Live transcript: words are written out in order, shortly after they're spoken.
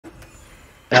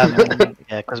Yeah,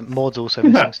 because Maud's also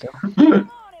missing still.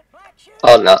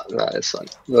 Oh no, it's fine.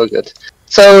 We're good.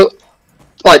 So,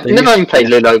 right, never even played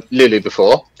Lulu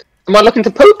before. Am I looking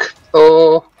to poke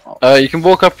or? You can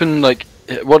walk up and like.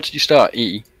 What did you start?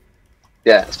 E.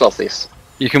 Yeah, spell this.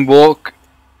 You can walk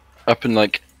up and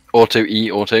like auto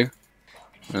E auto, and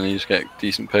then you just get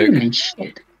decent poke. Holy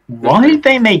shit! Why did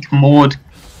they make Morg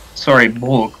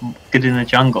good in the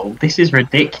jungle? This is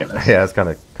ridiculous. Yeah, it's kind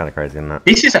of crazy, isn't it?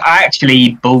 This is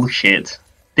actually bullshit.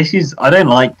 I don't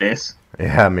like this.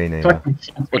 Yeah, me neither.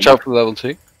 Watch out for level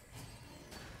 2.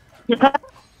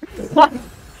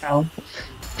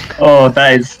 Oh,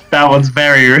 that one's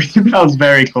very that was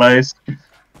very close.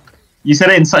 You said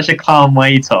it in such a calm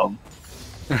way, Tom.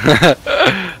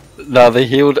 No, they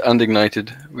healed and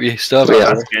ignited. We still have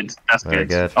That's good. That's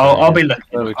good. I'll be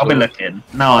looking. I'll be looking.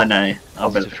 Now I know.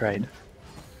 I'll be looking.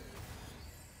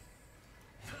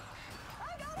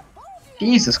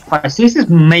 Jesus Christ, this is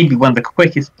maybe one of the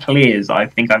quickest clears I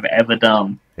think I've ever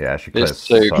done. Yeah, she clears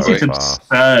so This is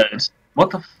absurd.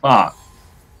 What the fuck?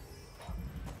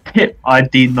 I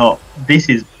did not. This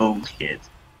is bullshit.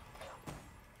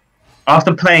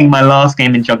 After playing my last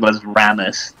game in jungle as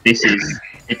Rammus, this is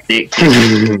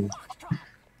ridiculous.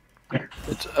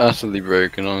 It's utterly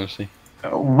broken, honestly.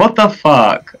 What the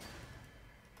fuck?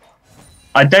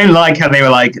 I don't like how they were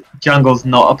like, jungle's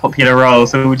not a popular role,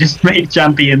 so we'll just make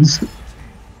champions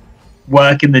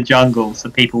work in the jungle so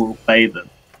people will play them.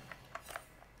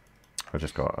 I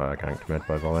just got ganked mid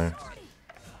by volley.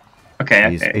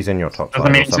 Okay, He's in your top Does side.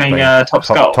 that mean or it's saying something. top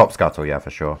scuttle? Top scuttle, yeah, for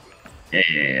sure.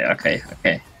 Yeah, okay.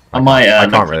 I might I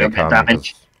can't really get come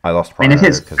damage. I lost I mean, if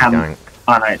it's gank.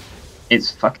 oh no,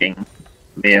 it's fucking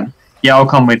Liam. Yeah, I'll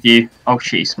come with you. Oh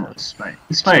shit, smoke.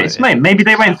 Maybe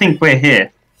they won't think we're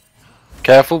here.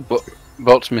 Careful,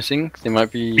 bot's missing. They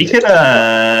might be. We could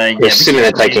We're assuming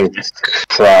they're taking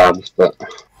crabs, but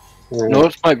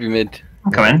North might be mid.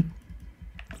 I'm coming.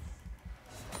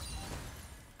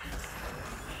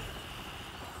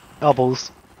 Oh,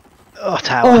 balls. Oh,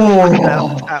 tower.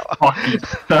 Oh, fucking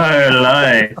so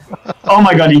low. Oh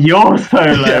my god, you're so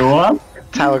low,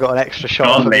 what? Tower got an extra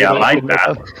shot. Godly, I like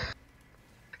that.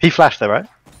 He flashed though, right?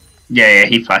 Yeah,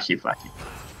 he flashed. I think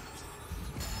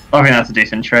that's a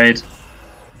decent trade.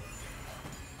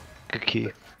 Good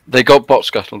Q. They got bot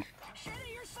scuttled.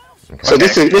 Okay. so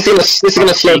this is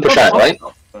gonna slow push out, right?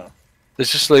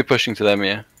 This is slow pushing to them,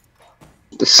 yeah.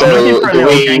 I'm So looking for a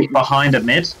little gank behind at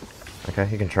mid. Okay,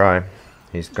 he can try.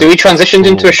 do we transition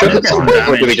into a shot Ooh. at some point,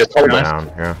 or do we just hold it? down?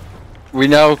 Yeah. We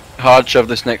now hard shove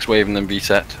this next wave and then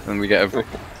reset, and we get a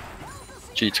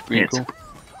G to green call.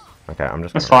 Okay, I'm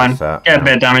just. That's gonna fine. reset. Get a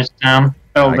bit of damage down.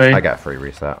 That'll do. I get a free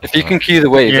reset. If you can queue the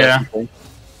wave, Yeah. that's okay.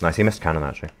 Nice, he missed cannon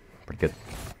actually. Pretty good.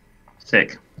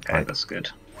 Sick. Okay, Right. that's good.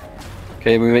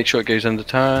 Okay, we make sure it goes under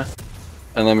tower,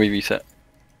 and then we reset.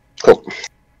 Cool.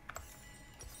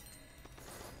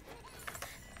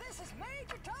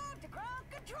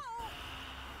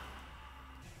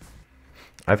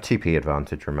 I have TP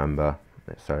advantage, remember,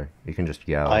 so you can just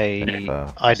yell.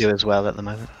 I do as well at the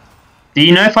moment. Do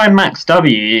you know if I max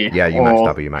W? Yeah, you max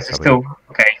W, max is it W. Still...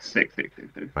 Okay, sick.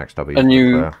 Max W. And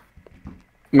you- clear.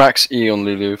 Max E on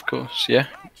Lulu, of course, yeah?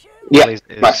 Yeah, Is-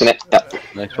 maxing it. Yeah.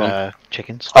 Nice one.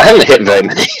 Chickens. I haven't hit very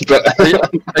many, but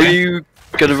Are you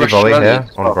gonna See rush volley rally? here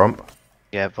on Gromp.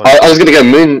 Yeah, I was gonna go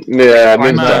moon. I'm, They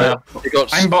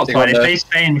I'm bot they side. If got they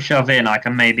stay and shove in, I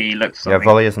can maybe look for Yeah, something.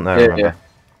 volley isn't there. Yeah, remember.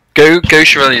 Go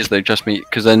Shirelias though, trust me,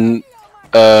 because then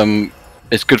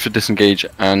it's good for disengage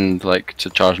and like to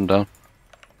charge them down.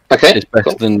 Okay. It's better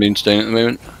Cool. than Moonstone at the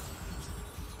moment.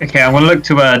 Okay, I'm gonna look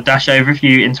to dash over if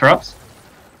you interrupt.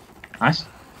 Nice.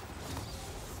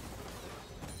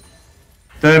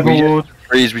 Third We board.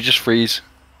 Freeze, we just freeze.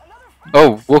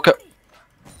 Oh, walk up.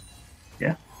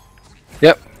 Yeah.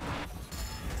 Yep.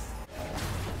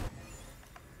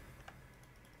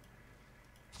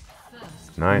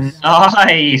 Nice.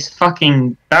 Nice!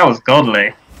 Fucking, that was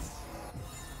godly.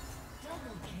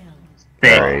 Sick.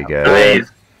 Very good.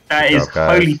 That is job,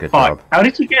 guys. holy Good fuck. job. How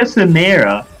did you get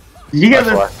Samira? Did you get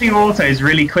the That's two autos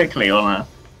really quickly on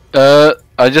her?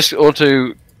 I just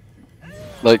auto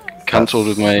like cancelled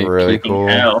with my really Q. cool.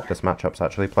 hell. This matchup's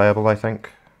actually playable, I think.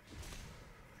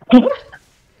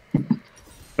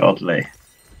 Godly.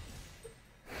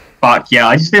 Fuck yeah,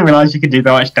 I just didn't realise you could do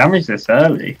that much damage this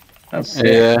early. That's sick.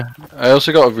 Yeah. I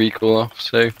also got a recall off,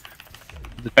 so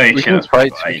Oh, we shit, can that's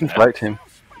fight. right, We can yeah. fight him.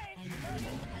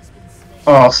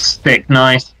 Oh, stick,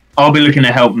 nice. I'll be looking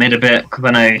to help mid a bit, because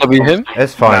I know... W him.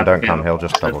 It's fine, Yeah, don't yeah. come. He'll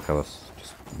just double kill us.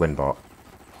 Just win bot.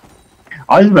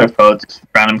 I just look for just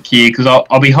random Q, because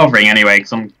I'll be hovering anyway,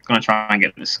 because I'm going to try and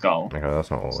get this skull. Okay,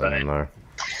 that's not all So- in though.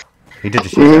 He did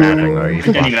just use anything though. He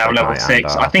I don't even have level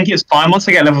 6. I think it's fine once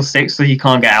I get level 6 so he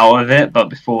can't get out of it, but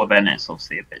before then it's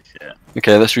obviously a bit shit.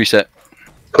 Okay, let's reset.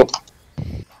 Cool.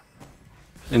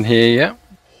 In here, yeah.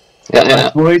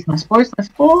 Yeah. Nice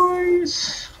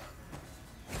boys.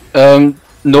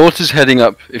 Nort is heading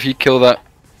up. If you kill that,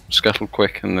 scuttle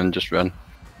quick and then just run.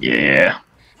 Yeah.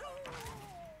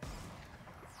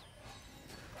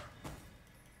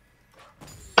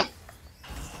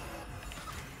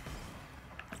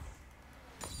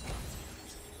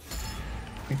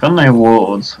 We've got no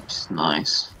wards, which is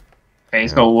nice. Okay,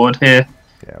 he's got a ward here.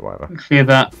 Yeah, whatever. Clear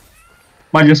that.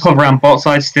 Might just hover around bot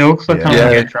side still, because I can't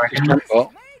get dragon.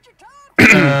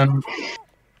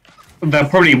 They're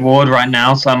probably ward right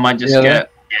now, so I might just get...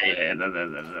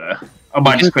 I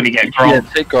might just quickly get Grom. Yeah,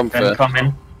 take Grom then first. come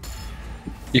in.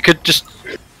 You could just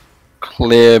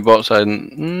clear bot side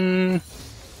and...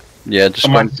 yeah, just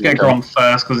I might just get Grom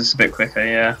first, because it's a bit quicker,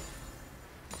 yeah.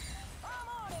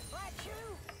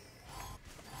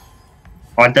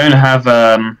 I don't have...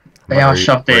 they are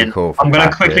shoved in. Cool I'm going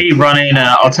to quickly run in.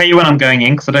 I'll tell you when I'm going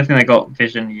in, because I don't think they got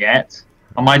vision yet.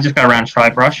 I might just go around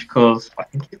Tri-Brush, because I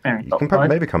think he's very top side.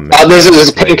 Maybe come there's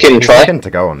a pink in Tri. To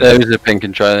go on there is a pink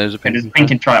in Tri. There's a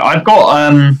pink in Tri. I've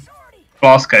got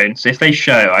glass cone, so if they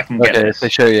show, I can get okay, this. if they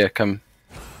show, yeah, come.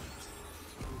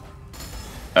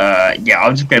 Yeah,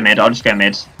 I'll just go mid. I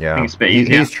think Yeah, it's a bit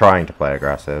easier. he's trying to play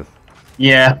aggressive.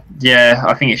 Yeah,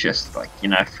 I think it's just like, you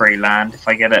know, free land if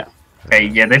I get it. Okay,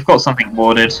 yeah, they've got something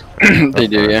warded. They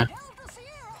do, yeah.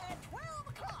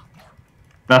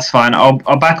 That's fine. I'll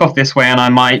back off this way and I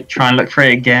might try and look for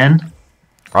it again.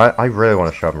 I really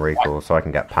want to shove and recall so I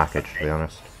can get packaged, to be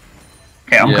honest.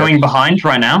 Okay, I'm going behind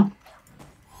right now.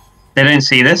 They don't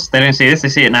see this. They see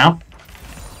it now.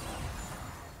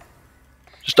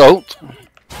 Just ult.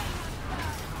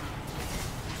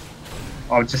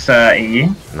 I'll just E.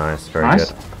 Nice, very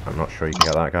good. I'm not sure you can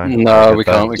get that guy. No, we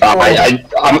can't.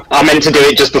 I meant to do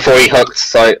it just before he hooked,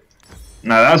 so...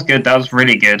 No, that was good. That was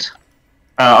really good.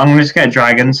 I'm going to just get a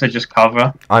dragon, so just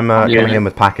cover. I'm coming in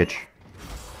with package.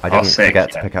 I didn't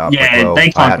forget to pick it up. Yeah,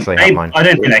 they can't. I actually have mine. I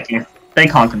don't think they can. They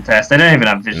can't contest. They don't even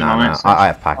have vision on it. So I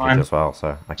have package as well,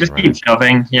 so I can just keep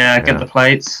shoving. Yeah, get the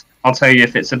plates. I'll tell you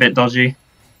if it's a bit dodgy.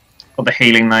 Got the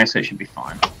healing though, so it should be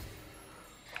fine.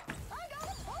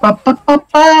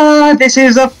 This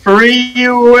is a free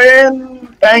win.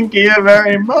 Thank you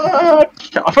very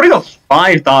much. I've already got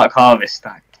 5 Dark Harvest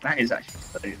stacks. That is actually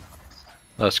so nice.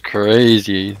 That's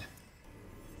crazy.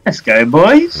 Let's go,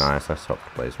 boys. Nice, I stopped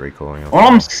Blaze recalling. All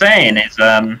I'm saying is,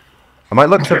 I might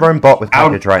look to roam bot with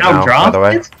package right now, by the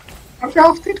way.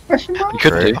 Outdrafted? Question mark? You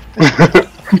could do.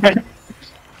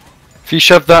 If you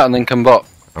shove that and then come bot.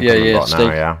 I'm coming bot stay.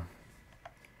 now,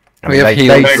 yeah. We have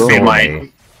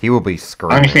healing. He will be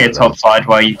screwed. I'm actually a top side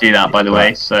while you do that, by the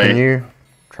way. So can you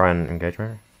try and engage me?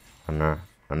 I don't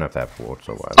know if they have wards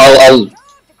or whatever. I'll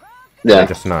yeah.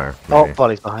 Just know. Oh,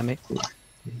 volley's behind me.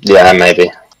 Yeah, maybe.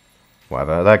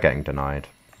 Whatever, they're getting denied.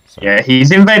 So. Yeah,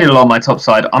 he's invaded a lot of my top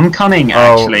side. I'm coming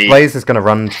actually. Blaze is gonna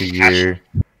run to you.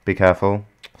 Be careful.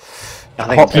 I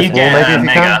think Pop this wall maybe if you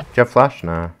can. Do you have flash?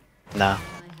 No. No.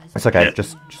 It's okay.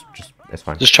 Just it's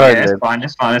fine. Just try Yeah, it.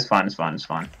 it's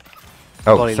fine.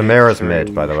 Oh, Volley Samira's through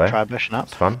mid, by the way. Try pushing up.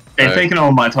 It's fun. They've taken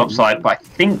all my top side, but I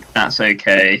think that's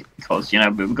okay because, you know,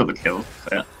 we've got the kill.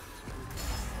 So.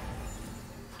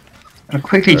 I'll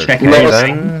quickly check Okay,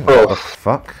 everything. then. What the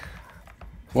fuck?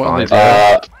 What are they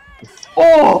Fine. doing?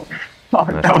 Oh!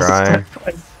 Nice That was try. so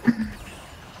close.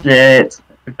 Shit.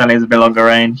 That is a bit longer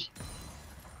range.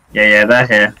 Yeah, they're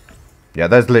here. Yeah,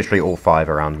 there's literally all 5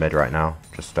 around mid right now.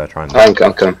 Just trying to...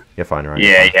 Okay. You're fine, right?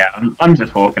 Yeah, I'm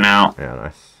just walking out. Yeah,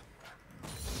 nice.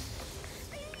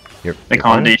 They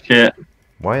can't do shit.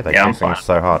 Why are they Yeah, I'm chasing us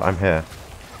so hard? I'm here.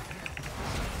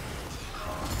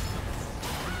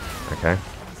 Okay.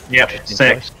 Yep,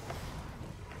 sick.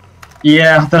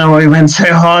 Yeah, I don't know why we went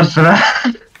so hard for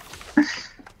that.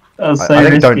 That was so I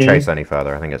think risky. don't chase any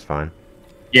further. I think it's fine.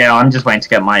 Yeah, I'm just waiting to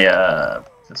get my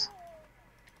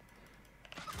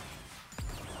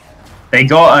They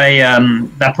got a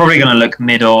they're probably gonna look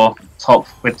mid or top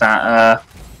with that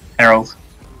Herald.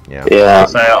 Yeah.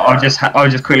 So I'll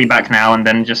just quickly back now and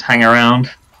then just hang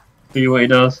around. See what he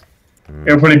does.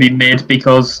 It'll probably be mid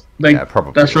because they're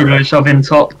struggling to shove in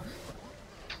top.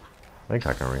 I think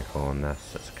I can recall on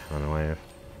this. It's kind of wave.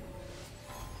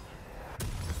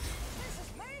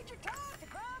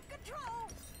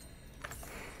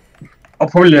 I'll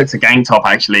probably look to gang top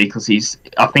actually because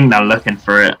I think they're looking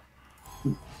for it.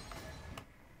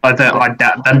 I'm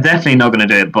definitely not going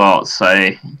to do it bot, so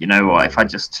you know what, if I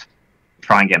just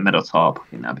try and get middle top, I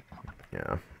think that'd be fine.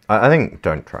 Yeah. I think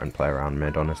don't try and play around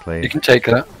mid, honestly. You can take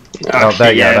that. Oh,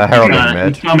 there, yeah, they're heralding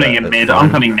mid. I'm coming in It's mid. fine.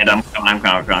 I'm coming mid. I'm coming.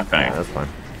 Yeah, that's fine.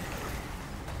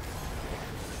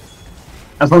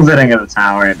 As long as they don't get the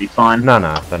tower, it'll be fine. No,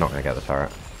 they're not gonna get the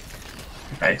turret.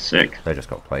 Okay, sick. They just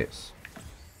got plates.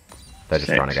 They're just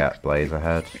Sick. trying to get Blaze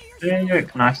ahead.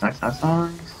 Sick. Nice.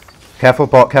 Careful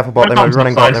bot, careful bot. They might be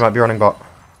running bot. Side. They might be running bot.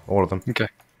 All of them. Okay.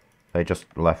 They just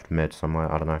left mid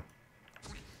somewhere. I don't know.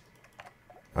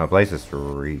 Oh, Blaze is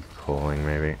recalling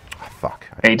maybe. Oh, fuck.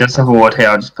 Okay, he does have a ward here.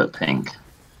 I'll just put pink.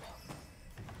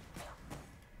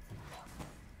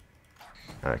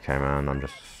 Okay, man. I'm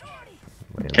just.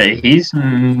 Okay, he's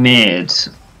mid.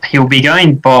 He'll be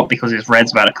going bot because his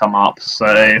red's about to come up.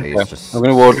 So He's just I'm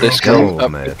gonna ward this guy still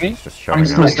up mid. with me. He's just I'm shoving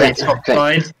just gonna out. stay top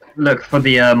side. Look for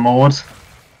the Maud.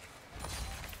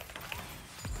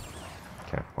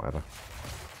 Okay, whatever.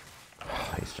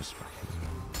 He's just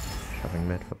fucking shoving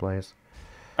mid for Blaze.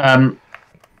 I'm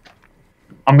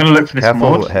gonna look for this Careful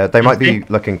Maud. here. They might be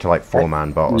looking to like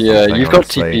 4-man bot or Yeah, something, you've got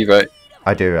honestly. TP, right?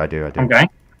 I do. Okay.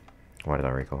 Why did I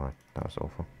recall? That was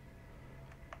awful.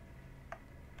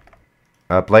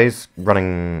 Blaze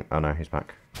running. Oh no, he's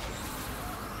back.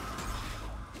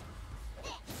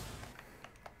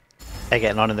 They're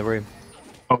getting on in the room.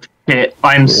 Oh shit!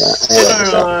 I'm so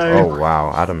Oh low.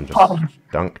 wow, Adam just Oh.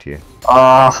 dunked you.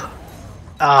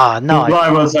 Ah, no. I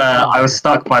was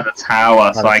stuck by the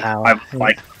tower, so the I tower. was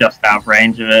like just out of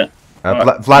range of it.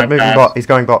 Vlad moving bad. bot. He's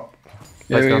going bot.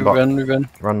 Yeah, Blaze we going bot.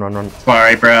 run. Run.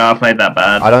 Sorry, bro. I played that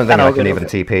bad. I don't think No, I all can good, even all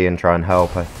TP and try and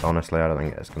help. Honestly, I don't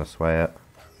think it's gonna sway it.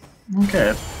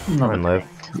 Okay. Try and live.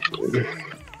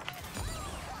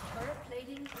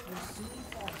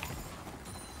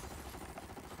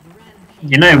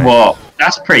 You know what?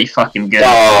 That's pretty fucking good.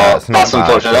 Oh, It's not that's bad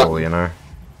at unfortunate. all, you know.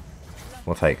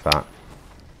 We'll take that.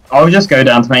 I'll just go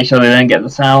down to make sure they don't get the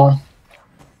tower.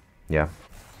 Yeah.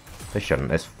 They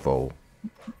shouldn't. It's full.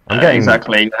 I'm getting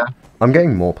Exactly. I'm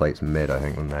getting more plates mid, I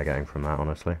think, than they're getting from that.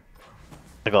 Honestly.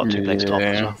 I got 2 plates top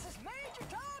as Yeah. well.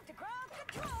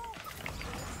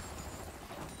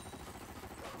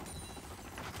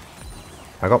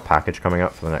 I got package coming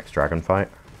up for the next dragon fight.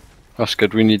 That's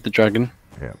good. We need the dragon.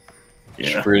 Yeah.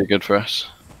 Yeah. It's really good for us.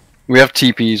 We have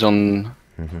TPs on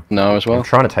now as I'm well.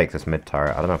 trying to take this mid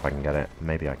turret. I don't know if I can get it.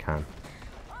 Maybe I can.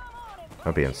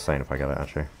 That'd be insane if I get it,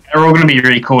 actually. They're all going to be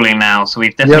recalling now, so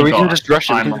we've Yeah, definitely we can got just rush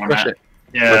it. We time can on just rush it.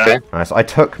 Yeah. Okay. Nice. I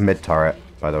took mid turret,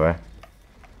 by the way.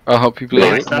 I'll help you play.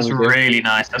 Yes, that's really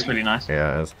nice. That's really nice.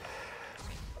 Yeah, it is.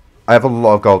 I have a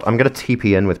lot of gold. I'm gonna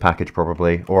TP in with package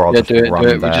probably, or I'll Yeah, just do it. run Do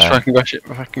it. We there. just fucking rush it.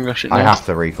 Fucking rush it. I now. have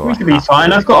to recall. We I should be have to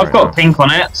fine. I've got recall right pink on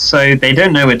it, so they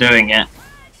don't know we're doing it. now.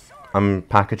 I'm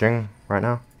packaging right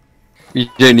now. You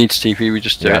don't need to TP. We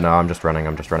just do Yeah, it. no, I'm just running.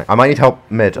 I might need help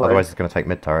mid, Right. otherwise it's gonna take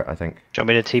mid turret. I think. Do you want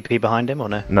me to TP behind him or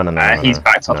no? No. He's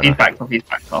backed off. No, He's no. backed off. He's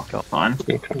backed off. Got- Fine.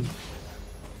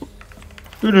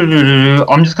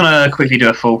 I'm just gonna quickly do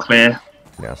a full clear.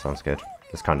 Yeah, sounds good.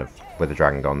 It's kind of with the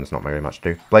dragon gone. There's not really much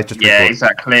to do. Blaze just Yeah, recall.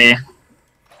 exactly.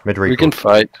 Mid We recall. can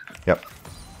fight. Yep.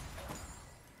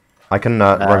 I can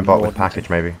run bot more with than package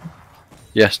maybe.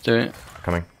 Yes, do it.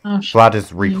 Coming. Oh, shit. Vlad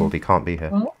is recalled. He can't be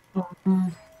here.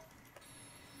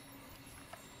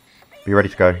 Be ready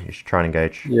to go. You should try and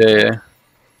engage. Yeah.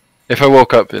 If I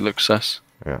walk up, it looks sus.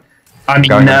 Yeah. I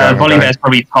mean, I'm going. Volibear's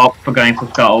probably top for going for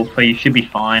gold, so you should be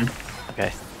fine.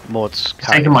 Okay. Maud's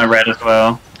Taking my red as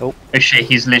well. Oh. Oh shit,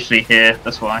 he's literally here.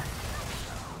 That's why.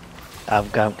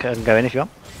 Go in if you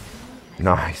want.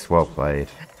 Nice. Well played.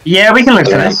 Yeah, we can look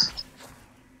for this.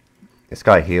 This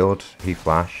guy healed. He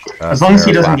flashed. As long as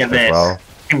he Sarah doesn't get flashed as this, well. I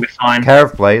think we're fine. Care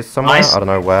of Blaze somewhere. Nice. I don't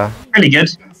know where. Really good.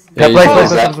 Yeah, Blaze, you- Blaze,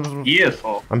 that? Blaze, Blaze, Blaze.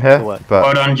 Beautiful. I'm here, Good work. but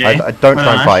Well done, Jay. I don't Well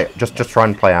try and done, fight. Just try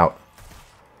and play out.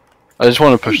 I just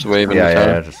want to push the wave in the Yeah.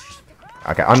 tower. Just.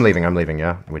 Okay, I'm leaving.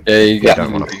 Yeah. We you don't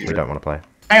can want to. leave. We don't want to play.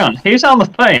 Hang on, who's on the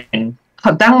phone?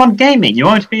 Oh, Down One Gaming, you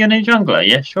want me to be your new jungler?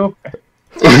 Yeah, sure.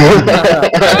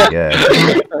 Yeah.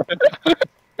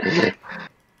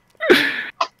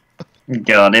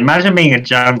 God, imagine being a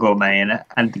jungle main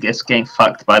and just getting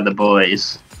fucked by the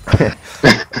boys.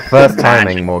 First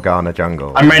timing Morgana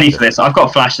jungle. I'm ready for this. I've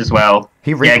got flash as well.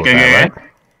 He Yeah, recalled go, there, go, right?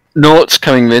 Naught's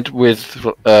coming mid with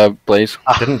Blaze.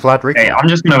 Didn't Vlad recall? Okay, I'm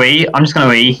just gonna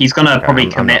E. He's gonna Okay, probably I'm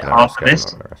not commit gonna risk after it, I'm this.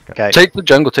 not gonna risk it. Okay. Take the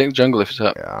jungle if it's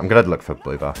up. Yeah, I'm gonna look for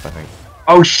blue buff. I think.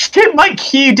 Oh shit, my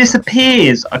Q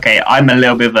disappears! Okay, I'm a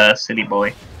little bit of a silly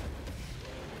boy.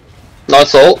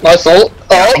 Nice ult. I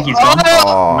Oh, think he's gone.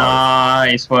 Oh.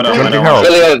 Nice, well Do you done. wanna do well Herald?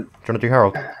 done. Do brilliant. you wanna do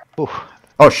Herald? Oof.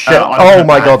 Oh shit! I'm Oh gonna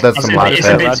my back. god, there's It's some a lads bit- It's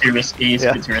a here. bit too risky. It's a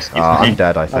Yeah. bit too risky. I'm for me.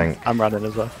 dead, I think. I'm running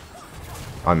as well.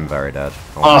 I'm very dead.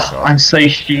 Oh my Oh, god. I'm so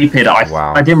stupid.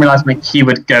 Wow. I didn't realize my Q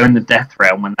would go in the death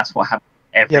realm when that's what happened.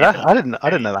 every Yeah, ability. I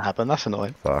didn't know that happened. That's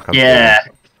annoying. Fuck, I'm Yeah,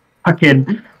 fucking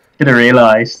should have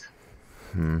realised.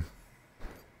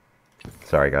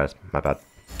 Sorry, guys. My bad.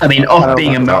 I mean, I off don't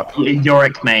being a know.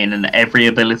 Yorick main and every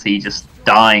ability just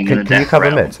dying in a Can you death cover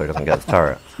realm. mid so he doesn't get the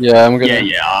turret? Yeah, I'm gonna.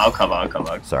 Yeah, I'll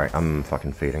cover. Sorry, I'm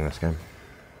fucking feeding this game.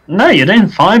 No, you're doing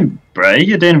fine, bro.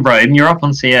 You're doing Rome. You're up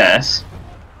on CS.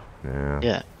 Yeah.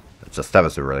 Yeah. It's just, that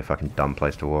was a really fucking dumb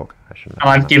place to walk. I shouldn't And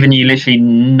I've given you literally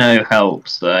no help,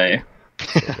 so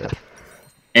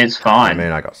it's I fine.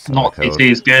 mean, I got Not killed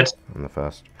T2 is good. on the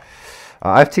first.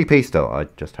 I have TP still. I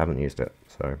just haven't used it.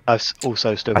 So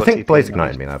Also still I got think TP Blaze in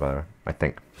ignited me there, by the way. I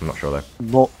think. I'm not sure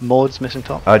though. Maud's missing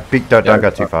top. Don't go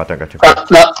too far. Don't go too far.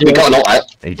 No, you got an ult out.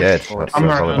 He did. That's I'm that's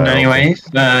all around about. anyway.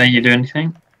 You do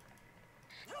anything?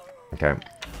 Okay.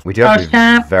 We do have to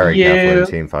be very careful in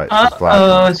team fights. 'cause Vlad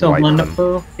Oh, can it's a wipe them.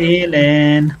 wonderful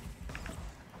feeling.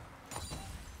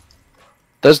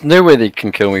 There's no way they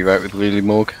can kill me right with Lily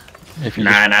Morg. If you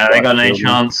Nah, just they got no kill me.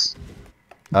 chance.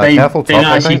 They Careful don't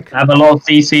top, I actually think. have a lot of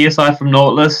CC aside from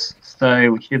Nautilus,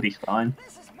 so we should be fine.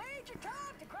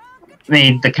 I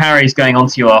mean, the carries going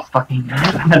onto your fucking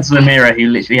Zamira who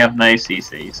literally have no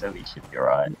CC, so we should be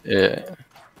alright. Yeah.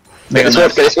 Get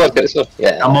this one.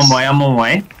 Yeah. I'm on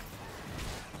way.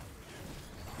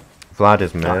 Vlad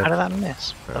is mid. How did that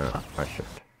miss? I should.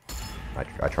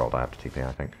 I trolled. I have to TP.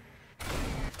 I think.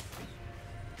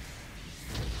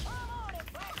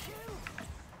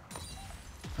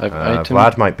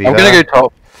 Vlad might be I'm there. gonna go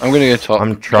top. I'm gonna go top.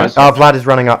 I'm trying. because- Oh, Vlad is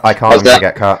running up. I can't. I'm gonna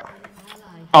get cut.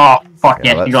 Oh, fuck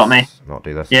Yeah, yeah, you got me. let's not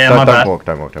do this. Yeah, don't, my don't bad. walk.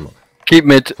 Don't walk. Keep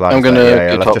mid. Vlad I'm is gonna there. Yeah,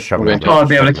 go let's top. just shove I'm him going in. Oh, I'll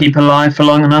be able to keep alive for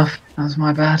long enough. That was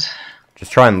my bad.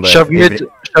 Just try and live. Shove even mid.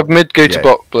 Shove mid. Go to Yeah,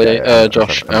 bot play. yeah,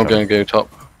 Josh. I'm I'm gonna go top.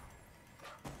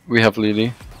 We have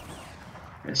Lily.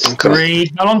 It's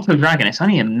 3. How long till Dragon? It's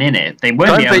only a minute. They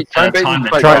won't be able to Try and bait time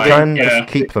them, it. Try and Yeah.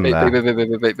 just keep them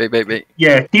there. Wait.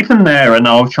 Yeah, keep them there, and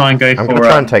I'll try and go I'm for. gonna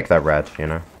try and take that red. You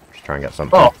know, just try and get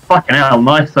something. Oh fucking hell!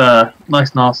 Nice,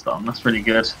 nice Narstorm. That's really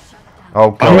good. Oh,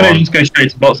 go I'm gonna on. just go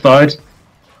straight to bot side.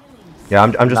 Yeah,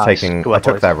 I'm just Nice. taking. Go I on,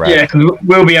 took boys. that red. Yeah, because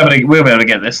we'll be able to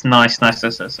get this. Nice.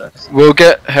 We'll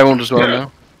get Herald as well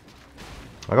now.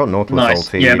 I got Nautilus Nice.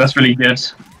 ulti. Yeah, that's really good.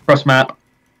 Cross map.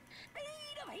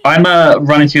 I'm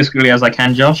running to you as quickly as I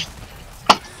can, Josh.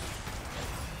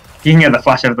 You can get the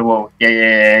flash over the wall.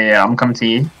 Yeah. I'm coming to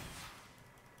you.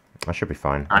 I should be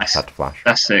fine. I just Nice. had to flash.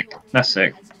 That's sick.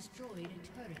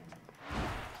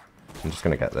 I'm just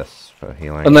gonna get this for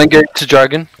healing. And then go to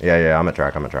Dragon. Yeah, I'm a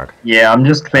drag. Yeah, I'm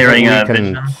just clearing I vision. think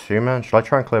we can two-man. Should I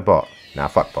try and clear bot? Nah,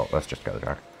 fuck bot. Let's just go the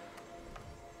drag.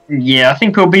 Yeah, I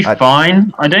think we'll be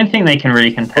fine. I don't think they can really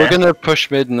We're contest. gonna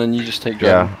push mid and then you just take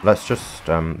Dragon. Yeah, let's just.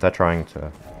 They're trying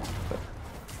to.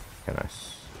 Okay,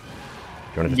 nice.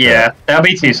 Do you want to just? Yeah, they'll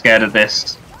be too scared of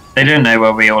this. They don't know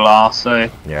where we all are, so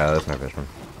Yeah, there's no vision.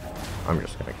 I'm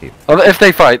just gonna keep. Oh, if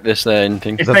they fight this, they're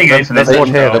anything. if they go for this, There's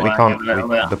one they here can that go we away can't. a little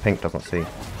bit. The pink doesn't see.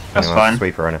 That's Anyone else fine.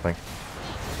 Sweep or anything.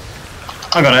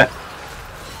 I got it.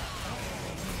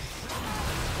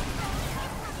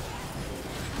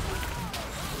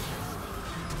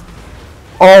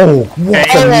 Oh, what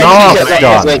Hey, a yeah, narc yeah,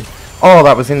 done! yeah. Oh,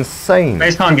 that was insane.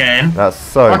 Base can't get in. That's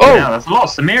so Fucking good. hell, that's a lot of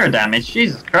Samira damage.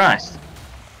 Jesus Christ.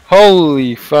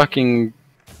 Holy fucking.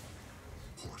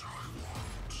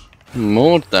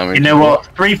 More damage. You know what?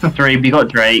 3 for 3. We got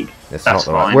Drake. It's That's not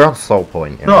the right. fine. We're on soul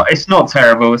point. You know? No, it's not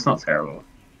terrible. It's not terrible.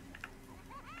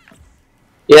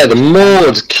 Yeah, the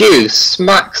Maud Q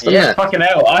smacks them Yeah, there. fucking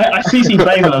hell. I see some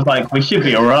plays and I was like, we should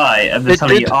be alright. And then It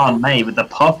suddenly, did. oh, May with the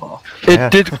pop off. It Yeah.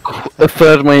 did a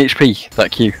third of my HP,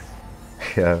 that Q.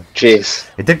 Yeah. Jeez.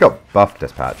 It did got buffed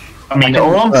dispatch. I mean,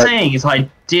 all I'm saying is I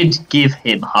did give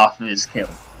him half of his kill.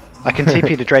 I can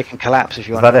TP the Drake and collapse if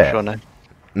you Is want. that it? Sure, no.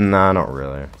 Nah, not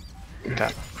really. Okay.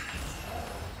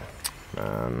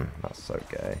 That's so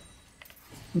gay.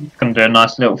 Gonna do a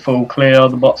nice little full clear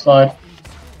on the bot side.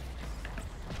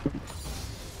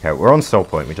 Okay, we're on soul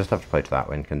point. We just have to play to that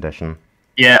win condition.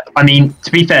 Yeah, I mean,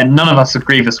 to be fair, none of us have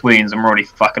grievous wounds and we're already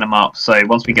fucking them up. So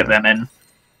once we get them in,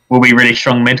 we'll be really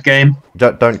strong mid game.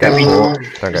 Don't get caught. Don't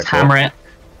get Just hammer caught.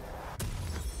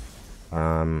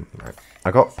 it. Right.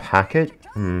 I got package.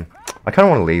 I kind of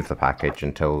want to leave the package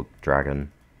until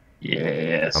dragon.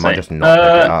 Yeah, I might just not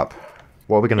pick it up.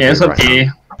 What are we gonna Yeah, do it's up right to now?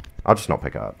 you. I'll just not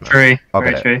pick it up. No. True, I'll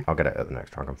very get true. it. I'll get it at the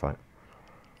next dragon fight.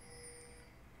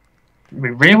 We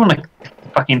really want to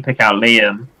fucking pick out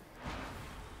Liam.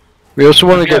 We also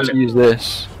want to get to use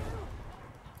this.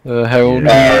 Herald.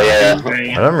 Yeah.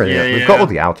 I don't really. Yeah, We've got all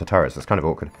the outer turrets. It's kind of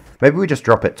awkward. Maybe we just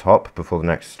drop it top before the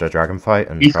next dragon fight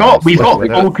and. We've try and got split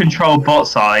with it. full control bot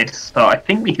side, so I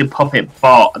think we could pop it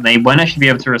bot, and they won't actually be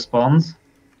able to respond.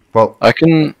 Well, I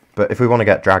can But if we want to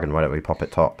get dragon, why don't we pop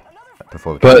it top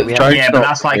before the? But Yeah, Dragon's Yeah, but not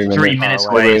that's like 3 very minutes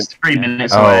away. away. It's 3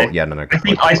 minutes Oh away. yeah, no.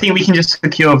 I think we can just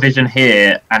secure vision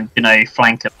here and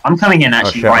flank him. I'm coming in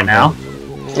actually shit, right I'm now.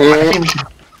 I think we should,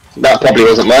 That probably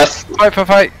wasn't worth.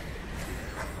 Fight.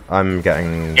 I'm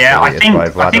getting. yeah, I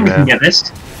deleted by think we can Vladimir. get this.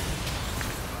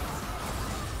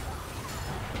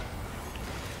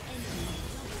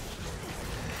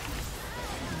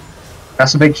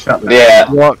 That's a big shot.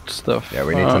 Yeah, What stuff? Yeah,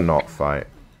 we need to not fight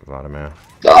Vladimir.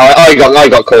 I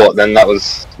got caught. Then that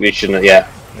was we shouldn't. Yeah.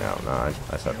 No,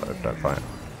 I said don't fight.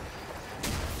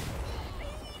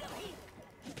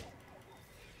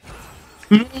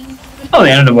 Not the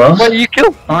end of the world. What you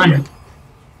kill? Fine.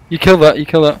 You kill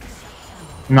that.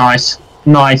 Nice.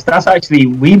 That's actually,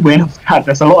 we win off that.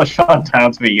 There's a lot of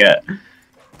shutdowns we get.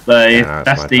 So Yeah,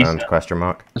 that's my decent. turn, question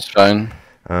mark. That's fine.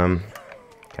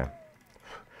 Okay.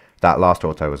 That last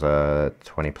auto was a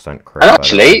 20% crit. And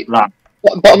actually,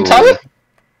 bottom tower.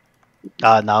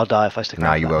 No, I'll die if I stick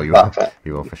Nah, around. you for will, that.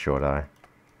 you will for sure die.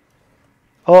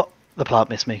 Oh, the plant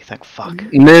missed me. Thank fuck.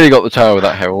 Nearly got the tower with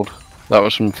that herald. That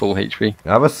was from full HP.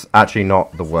 That was actually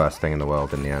not the worst thing in the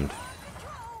world in the end.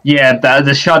 Yeah,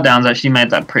 the shutdowns actually made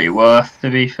that pretty worth, to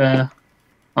be fair.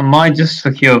 I might just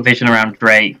secure vision around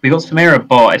Drake. We got Samira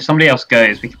bot. If somebody else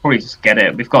goes, we could probably just get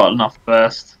it. We've got enough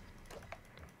burst.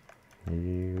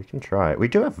 We can try it. We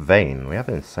do have Vayne. We have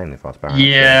an insanely fast Baron.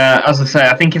 Yeah, as I say,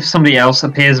 I think if somebody else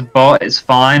appears bot, it's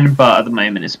fine, but at the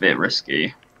moment it's a bit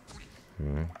risky. Do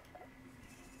you want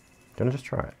to just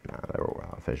try it? Nah, they're all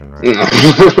out of vision,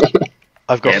 right?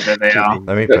 I've got. Yeah, there they two are. people.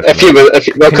 Let me push A few, them.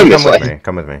 well, Can come you this come with way. me?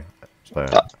 Come with me. So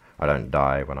I don't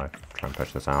die when I try and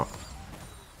push this out.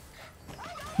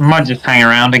 Might just hang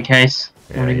around in case.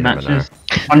 Yeah, Winning you never matches.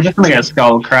 I'm just gonna get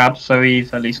Skull Crab, so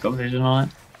he's at least got vision on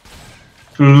it.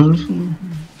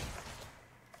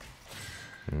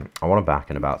 I want to back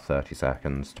in about 30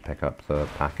 seconds to pick up the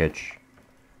package.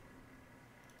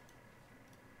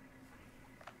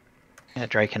 Yeah,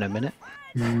 Drake in a minute.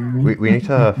 We need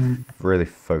to really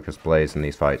focus Blaze in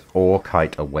these fights, or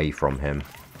kite away from him.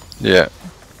 Yeah.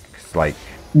 It's like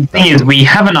The thing is, we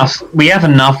have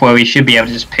enough where we should be able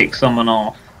to just pick someone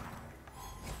off.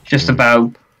 Just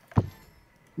about,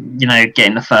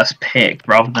 getting the first pick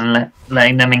rather than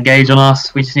letting them engage on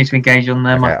us. We just need to engage on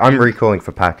them. okay, I'm recalling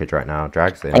for package right now.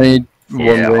 Drag's in. I need one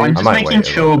Yeah, wave. I'm just might wait making a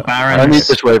sure little bit. Baron. I need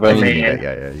this wave. I You need need it,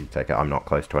 yeah, you take it. I'm not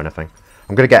close to anything.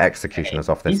 I'm gonna get executioners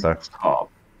off this though. Top.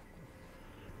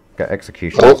 Get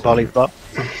executioners. Volley bot.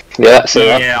 Yeah. So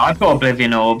Yeah, I've got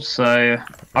Oblivion Orbs, so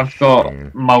I've got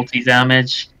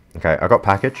multi-damage. Okay, I got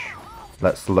package.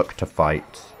 Let's look to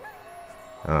fight.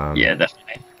 Yeah,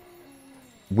 definitely.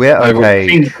 We're I will okay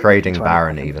think- trading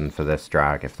Baron even for this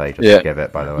drag if they just Yeah. give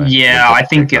it, by the way. Yeah, We'll I just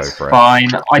think go it's for it. fine.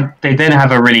 They don't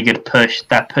have a really good push.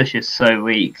 That push is so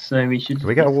weak, so we should. Do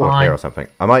we get a be ward fine. here or something?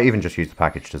 I might even just use the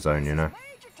package to zone, you know?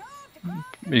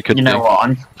 You could You know do.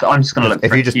 what? I'm just gonna look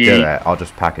If for you a just key. do it, I'll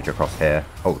just package across here.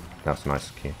 Oh, that's a nice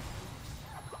key.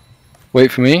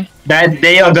 Wait for me.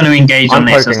 They are going to engage I'm on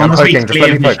this. poking, As long I'm as we poking, just clear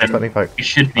let me poke, vision, just let me poke. we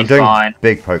should be I'm doing fine.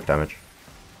 big poke damage.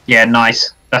 Yeah,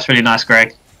 nice. That's really nice,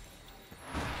 Greg.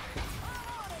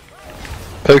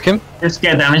 Poke him. Just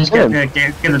get damage. Get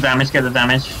the damage. Get the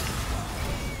damage.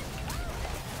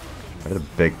 I did a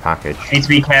big package. Need to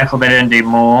be careful they don't do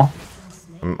more.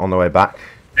 I'm on the way back.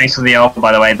 Thanks for the ult,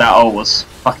 by the way. That ult was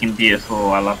fucking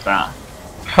beautiful. I love that.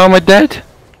 How am I dead?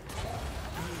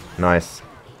 Nice.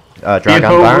 Drag and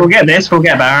Beautiful. We'll Baron. get this. We'll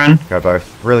get Baron. Go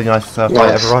both. Really nice fight,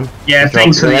 Nice. everyone. Yeah, Good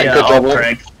thanks job. for the Yeah, good job, ult, mate.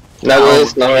 Greg. no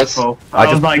worries, no worries. Beautiful. I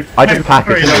was just, like, I just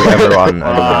packaged sorry. through everyone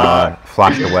and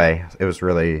flashed away. It was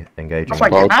really engaging. I was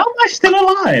like, Well- how am I still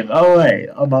alive? Oh wait,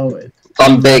 I'm always.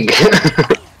 I'm big.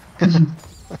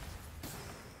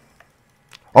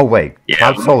 Oh wait, Yeah,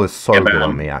 Cloud Soul is so yeah, good man.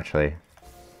 on me actually.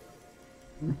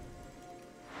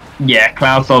 Yeah,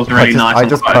 Cloud Soul's really nice. I on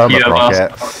just quite a few of perma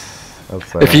us.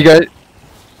 rocket. If you guys.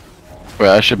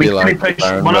 Well, I should We be could like.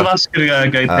 push, one of us could go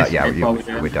push yeah, mid while we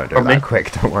do it. we don't do Probably. it that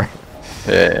quick. Don't worry.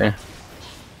 Yeah.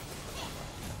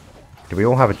 Do we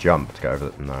all have a jump to go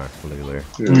over? No, Lulu.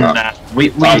 No. Nah,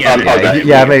 we I'm- get I'm- it. I'm- Yeah,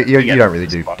 yeah, mate, you get don't it. really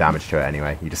do It's fine. damage to it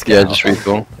anyway. You just get Yeah, out. just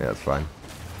recall. Yeah, that's fine.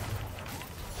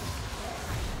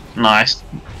 Nice.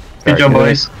 Very Good job,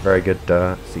 boys. Very good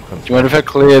sequence. Do you mind if I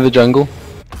clear the jungle?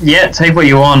 Yeah, take what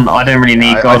you want. I don't really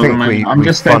need I gold at think the moment. we I'm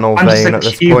just funnel I'm just Vayne a at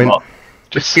this Q point. bot.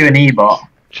 Just Q and E bot.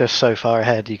 Just so far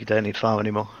ahead, you don't need farm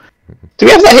anymore. Do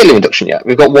we have that healing reduction yet?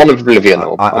 We've got one of Oblivion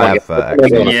Orb. I have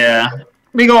execution. Yeah.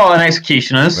 We got an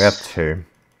executioners. We have two.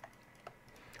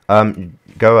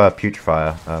 Go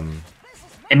Putrefier.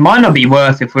 It might not be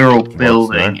worth if we're all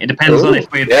building. no? It depends on Ooh, if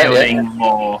we're yeah, building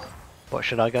more. What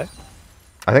should I go?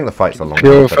 I think the fight's a long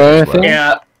Purifier, I one. think?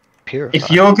 Yeah. Purify.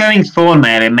 If you're going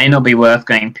Thornmail, it may not be worth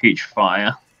going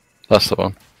Putrefire. That's the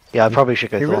one. Yeah, I probably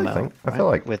should go You really Thornmail. think? I feel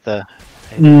like- with the.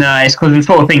 No, it's because the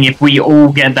sort of thing. If we all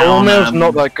get down, Thornmail's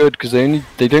not that good because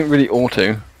they don't really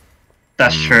auto.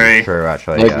 that's true. True,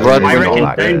 actually. Like, Yeah, rather I than it's reckon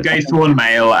not that don't good. go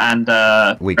Thornmail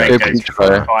and We Greg go goes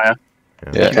Putrefire. Putrefire.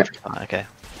 Yeah. Okay.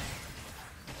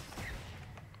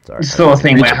 Sorry, The sort of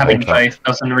thing We where should having push that. both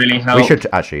doesn't really help. We should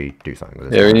actually do something with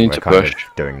this. Yeah, we one. need We're to kind of push.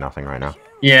 doing nothing right now.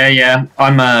 Yeah.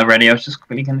 I'm ready. I was just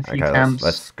quickly getting a few Okay, camps.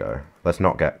 let's go. Let's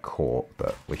not get caught,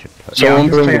 but we should push. Yeah, Someone I'm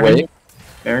bring just the way.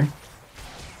 There.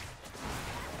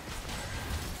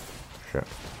 Shit.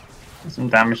 Get some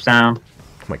damage down.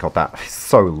 Oh my god, that is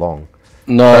so long.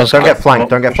 No, that's Don't good. get flanked,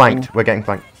 don't get flanked. We're getting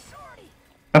flanked.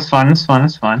 That's fine. That's fine.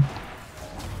 That's fine.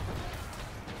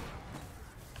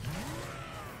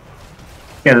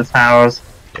 Get the towers.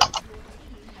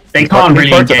 They can't really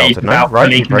Both are engage belted, no? without Right?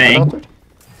 fully Both are committing. belted?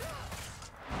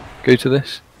 Go to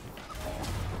this.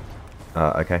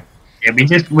 Okay. Yeah,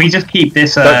 we just keep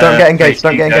this. Don't get engaged. phase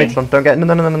Don't get two going. engaged. Don't get.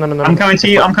 No. I'm coming to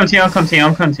you. I'm coming to you. I'm coming to you.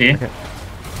 I'm coming to you. Okay.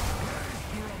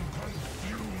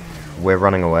 We're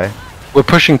running away. We're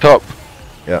pushing top.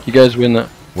 Yeah. You guys win that.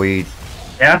 We.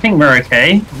 Yeah, I think we're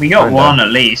okay. We got Kinda. one at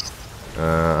least.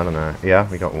 I don't know. Yeah,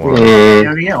 we got one.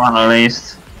 Yeah, we get one at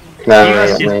least. No, You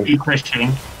guys no, just no. keep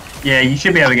pushing. Yeah, you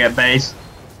should be able to get base.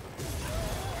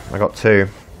 I got two.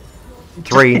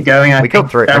 Just Three. keep going. I We killed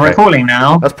think three. They're Okay. recalling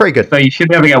now, That's pretty good. so you should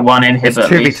be able to get one inhib It's at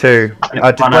least. 2v2. Did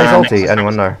One Blaze ulti? next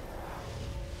Anyone know?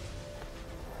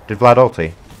 Did Vlad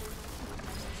ulti?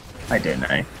 I don't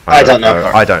know. I don't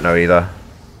know. I don't know either.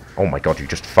 Oh my god, you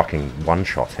just fucking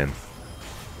one-shot him.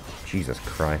 Jesus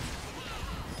Christ.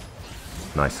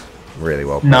 Nice. Really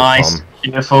well played, Nice, Tom.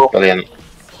 beautiful. Brilliant.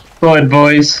 Good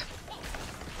boys.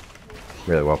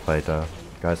 Really well played,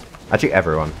 guys. Actually,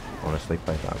 everyone, honestly,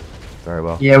 played that very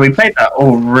well. Yeah, we played that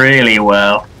all really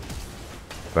well.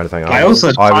 If anything, I also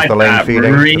I was timed the lane that feeding. to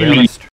be really honest.